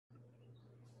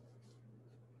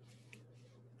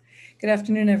Good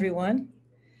afternoon, everyone.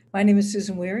 My name is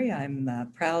Susan Weary. I'm a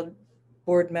proud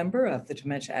board member of the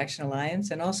Dementia Action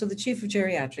Alliance and also the Chief of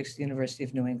Geriatrics at the University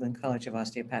of New England College of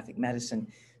Osteopathic Medicine.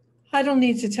 I don't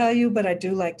need to tell you, but I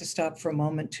do like to stop for a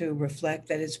moment to reflect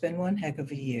that it's been one heck of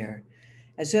a year.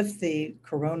 As if the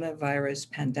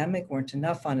coronavirus pandemic weren't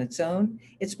enough on its own,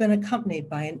 it's been accompanied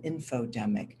by an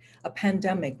infodemic, a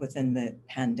pandemic within the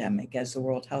pandemic, as the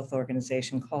World Health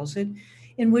Organization calls it,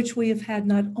 in which we have had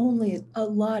not only a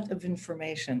lot of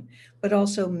information, but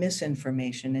also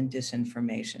misinformation and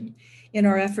disinformation. In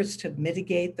our efforts to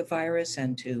mitigate the virus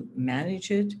and to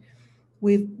manage it,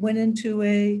 we went into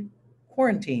a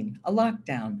quarantine, a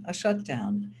lockdown, a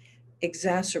shutdown,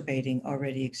 exacerbating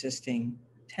already existing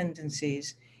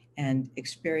tendencies and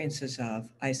experiences of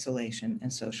isolation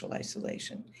and social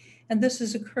isolation. And this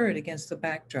has occurred against the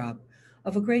backdrop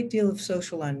of a great deal of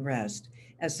social unrest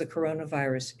as the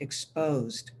coronavirus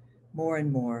exposed more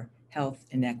and more health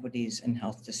inequities and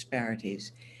health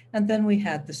disparities. And then we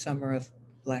had the summer of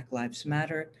Black Lives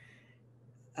Matter,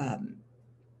 um,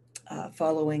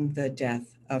 following the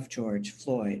death of George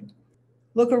Floyd.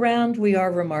 Look around, we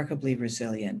are remarkably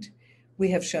resilient.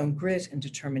 We have shown grit and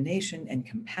determination and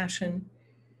compassion.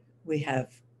 We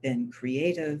have been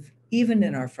creative, even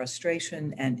in our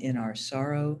frustration and in our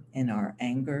sorrow, in our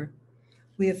anger.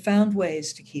 We have found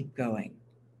ways to keep going.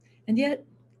 And yet,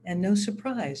 and no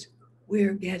surprise,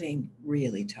 we're getting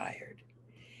really tired.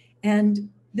 And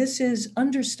this is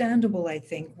understandable, I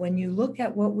think, when you look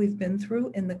at what we've been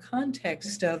through in the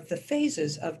context of the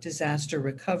phases of disaster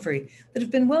recovery that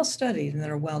have been well studied and that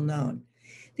are well known.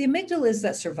 The amygdala is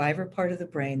that survivor part of the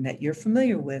brain that you're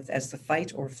familiar with as the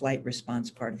fight or flight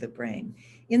response part of the brain.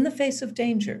 In the face of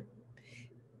danger,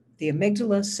 the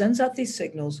amygdala sends out these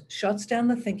signals, shuts down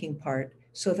the thinking part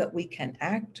so that we can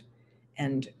act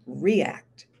and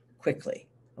react quickly.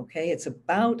 Okay, it's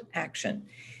about action.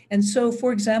 And so,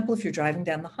 for example, if you're driving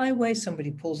down the highway,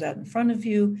 somebody pulls out in front of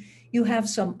you, you have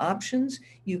some options.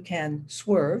 You can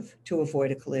swerve to avoid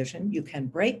a collision. You can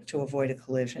brake to avoid a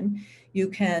collision. You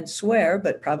can swear,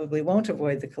 but probably won't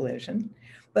avoid the collision.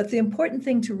 But the important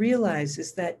thing to realize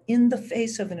is that in the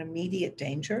face of an immediate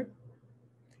danger,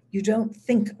 you don't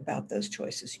think about those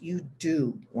choices. You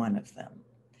do one of them.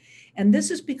 And this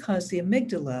is because the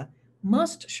amygdala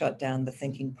must shut down the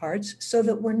thinking parts so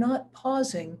that we're not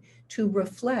pausing to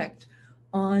reflect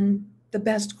on the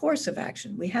best course of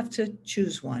action. We have to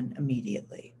choose one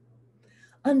immediately.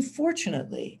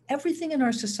 Unfortunately, everything in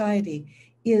our society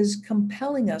is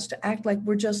compelling us to act like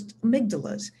we're just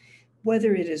amygdalas,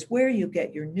 whether it is where you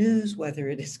get your news, whether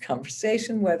it is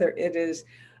conversation, whether it is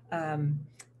um,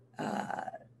 uh,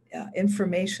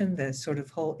 information, the sort of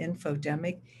whole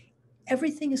infodemic.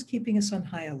 Everything is keeping us on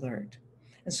high alert.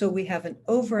 And so we have an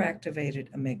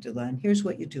overactivated amygdala. And here's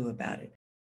what you do about it.